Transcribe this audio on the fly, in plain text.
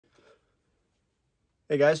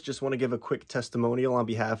Hey guys, just want to give a quick testimonial on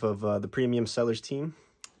behalf of the Premium Sellers team.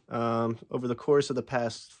 Over the course of the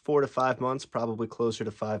past 4 to 5 months, probably closer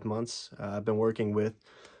to 5 months, I've been working with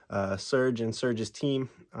Serge and Serge's team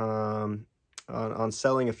on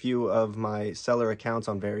selling a few of my seller accounts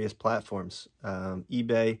on various platforms,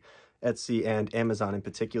 eBay, Etsy, and Amazon in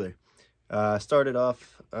particular. Started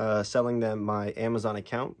off selling them my Amazon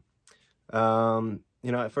account.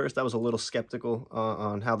 At first I was a little skeptical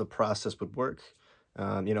on how the process would work.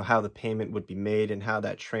 How the payment would be made and how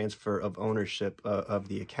that transfer of ownership of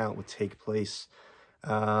the account would take place.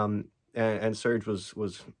 And Serge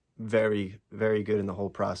was very, very good in the whole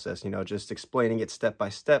process, just explaining it step by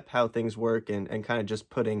step, how things work, and kind of just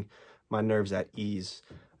putting my nerves at ease.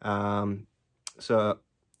 So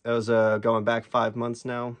that was going back 5 months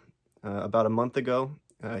now. About a month ago,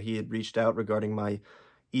 he had reached out regarding my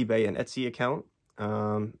eBay and Etsy account.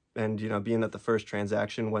 And being that the first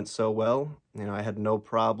transaction went so well, I had no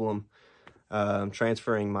problem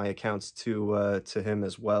transferring my accounts to him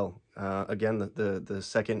as well. Again, the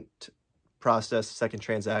second second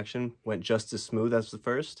transaction went just as smooth as the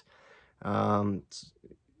first. No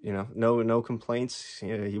complaints.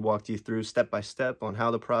 He walked you through step by step on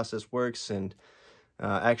how the process works, and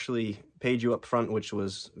actually paid you up front, which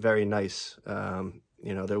was very nice.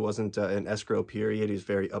 There wasn't an escrow period. He was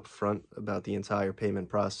very upfront about the entire payment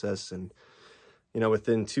process. And,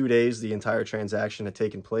 within 2 days, the entire transaction had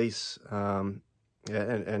taken place, and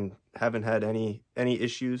haven't had any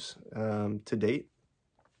issues to date.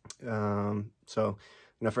 So,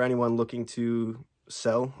 for anyone looking to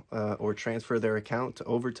sell or transfer their account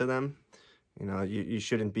over to them, you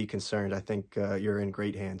shouldn't be concerned. I think you're in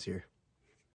great hands here.